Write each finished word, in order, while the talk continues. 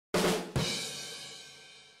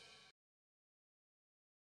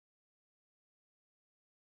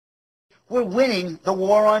We're winning the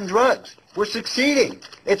war on drugs. We're succeeding.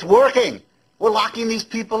 It's working. We're locking these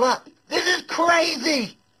people up. This is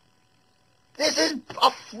crazy. This is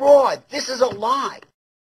a fraud. This is a lie.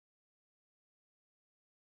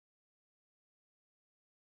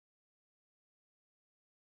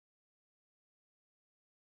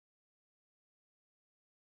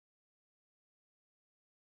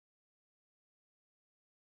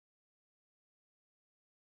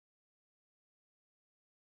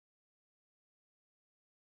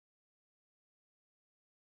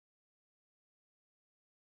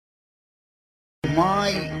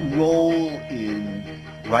 My role in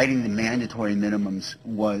writing the mandatory minimums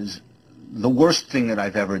was the worst thing that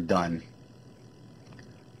I've ever done.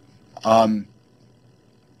 I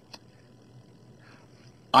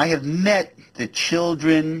have met the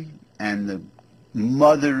children and the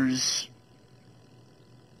mothers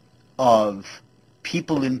of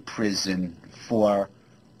people in prison for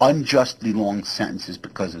unjustly long sentences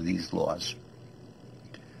because of these laws.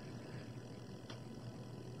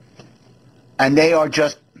 And they are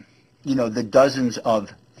just, the dozens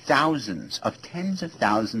of thousands, of tens of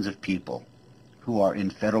thousands of people who are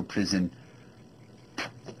in federal prison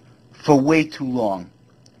for way too long.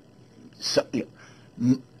 So,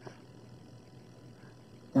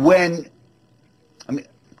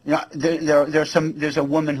 there's a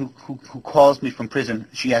woman who calls me from prison.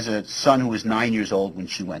 She has a son who was 9 years old when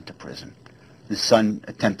she went to prison. The son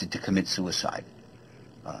attempted to commit suicide.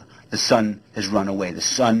 The son has run away. The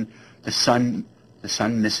son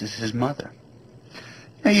misses his mother.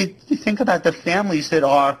 You think about the families that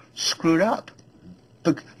are screwed up.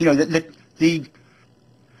 The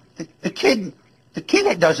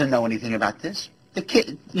kid doesn't know anything about this. The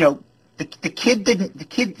kid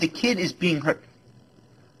is being hurt.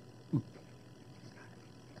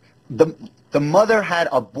 The mother had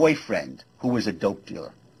a boyfriend who was a dope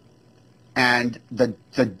dealer, and the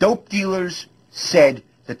dope dealers said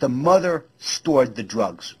that the mother stored the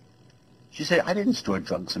drugs. She said, I didn't store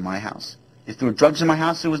drugs in my house. If there were drugs in my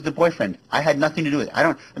house, it was the boyfriend. I had nothing to do with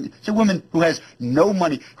it. It's a woman who has no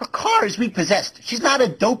money. Her car is repossessed. She's not a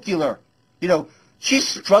dope dealer. She's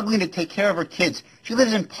struggling to take care of her kids. She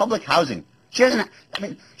lives in public housing. She has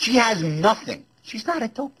nothing. She's not a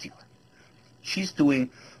dope dealer. She's doing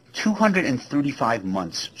 235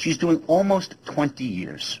 months. She's doing almost 20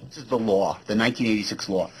 years. This is the law, the 1986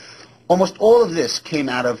 law. Almost all of this came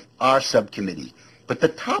out of our subcommittee. But the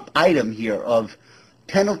top item here of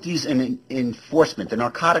penalties and enforcement, the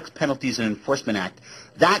Narcotics Penalties and Enforcement Act,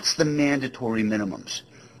 that's the mandatory minimums.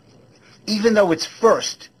 Even though it's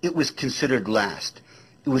first, it was considered last.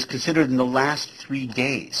 It was considered in the last 3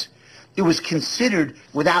 days. It was considered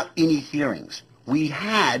without any hearings. We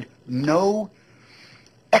had no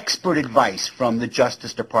expert advice from the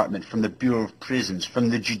Justice Department, from the Bureau of Prisons, from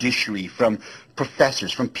the judiciary, from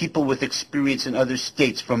professors, from people with experience in other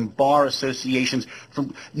states, from bar associations,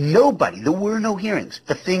 from nobody. There were no hearings.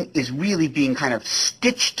 The thing is really being kind of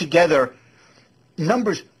stitched together,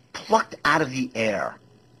 numbers plucked out of the air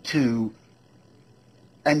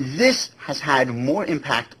and this has had more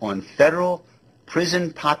impact on federal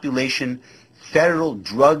prison population, federal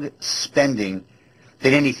drug spending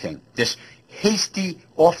than anything. This hasty,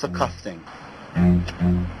 off-the-cuff thing.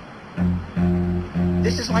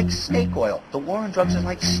 This is like snake oil. The war on drugs is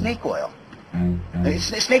like snake oil.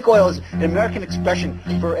 Snake oil is an American expression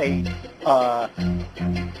for a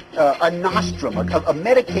nostrum, a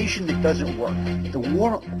medication that doesn't work. The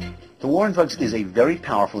war on drugs is a very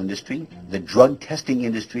powerful industry. The drug testing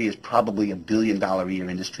industry is probably $1 billion a year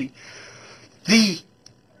industry.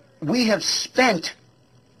 We have spent,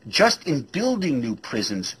 just in building new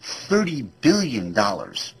prisons, $30 billion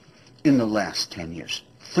in the last 10 years.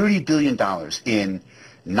 $30 billion in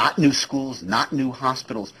not new schools, not new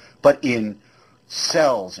hospitals, but in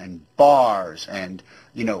cells and bars and,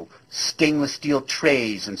 stainless steel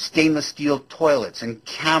trays and stainless steel toilets and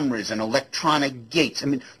cameras and electronic gates.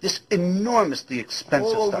 This enormously expensive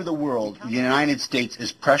stuff. All over the world, the United States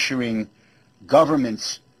is pressuring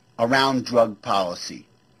governments around drug policy.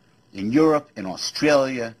 In Europe, in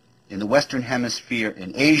Australia, in the Western Hemisphere,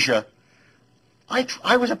 in Asia.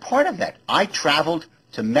 I was a part of that. I traveled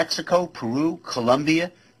to Mexico, Peru,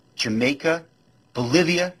 Colombia, Jamaica,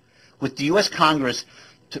 Bolivia with the U.S. Congress.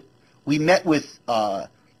 We met with the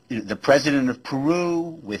president of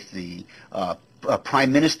Peru, with the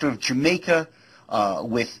prime minister of Jamaica,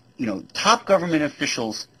 with top government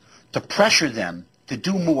officials to pressure them to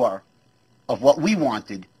do more of what we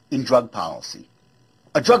wanted in drug policy.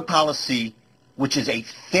 A drug policy which is a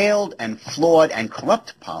failed and flawed and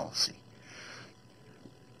corrupt policy.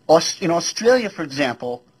 In Australia, for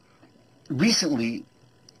example, recently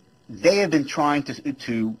they have been trying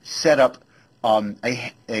to set up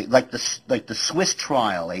like the Swiss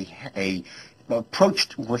trial, a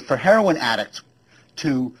approach for heroin addicts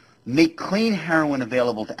to make clean heroin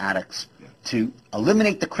available to addicts, to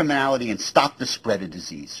eliminate the criminality and stop the spread of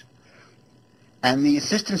disease. And the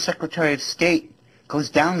Assistant Secretary of State goes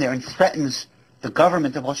down there and threatens the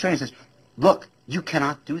government of Australia and says, look, you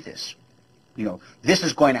cannot do this. This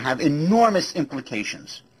is going to have enormous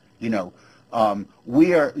implications. We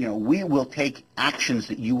will take actions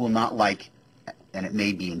that you will not like, and it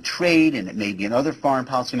may be in trade and it may be in other foreign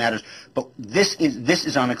policy matters, but this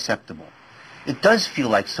is unacceptable. It does feel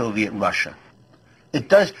like Soviet Russia. It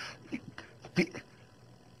does.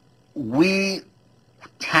 We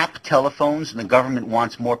tap telephones, and the government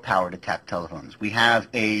wants more power to tap telephones. We have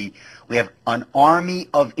an army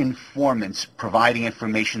of informants providing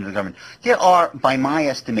information to the government. There are, by my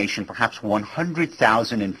estimation, perhaps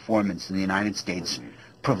 100,000 informants in the United States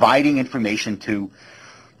providing information to.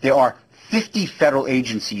 There are 50 federal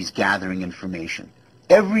agencies gathering information.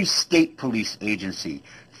 Every state police agency,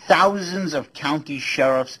 thousands of county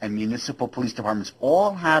sheriffs and municipal police departments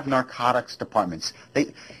all have narcotics departments.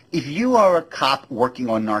 If you are a cop working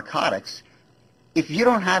on narcotics, if you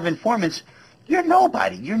don't have informants, you're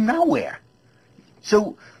nobody. You're nowhere.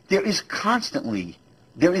 So there is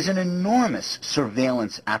an enormous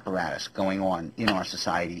surveillance apparatus going on in our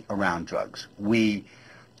society around drugs. We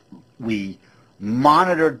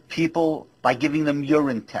monitored people by giving them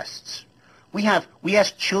urine tests. We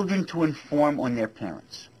ask children to inform on their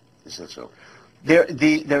parents. Is that so?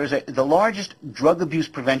 The largest drug abuse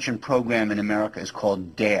prevention program in America is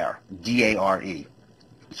called DARE, D-A-R-E.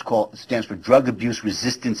 It stands for Drug Abuse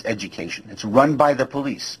Resistance Education. It's run by the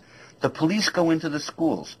police. The police go into the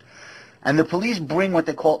schools, and the police bring what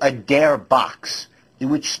they call a DARE box, in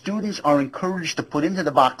which students are encouraged to put into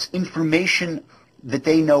the box information that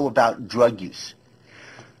they know about drug use.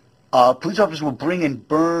 Police officers will bring and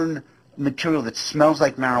burn material that smells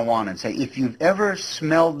like marijuana and say, if you've ever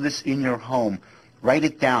smelled this in your home, write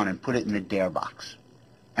it down and put it in the DARE box.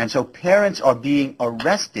 And so parents are being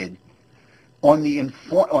arrested on the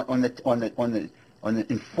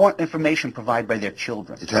information provided by their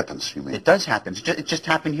children. It happens, you mean? It does happen. It just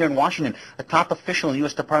happened here in Washington. A top official in the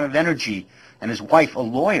U.S. Department of Energy and his wife, a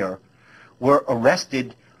lawyer, were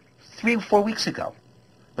arrested 3 or 4 weeks ago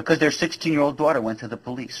because their 16-year-old daughter went to the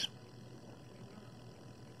police.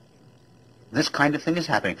 This kind of thing is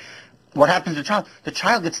happening. What happens to the child? The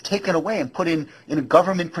child gets taken away and put in a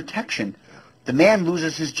government protection. The man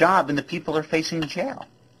loses his job and the people are facing jail.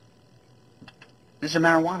 This is a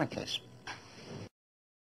marijuana case.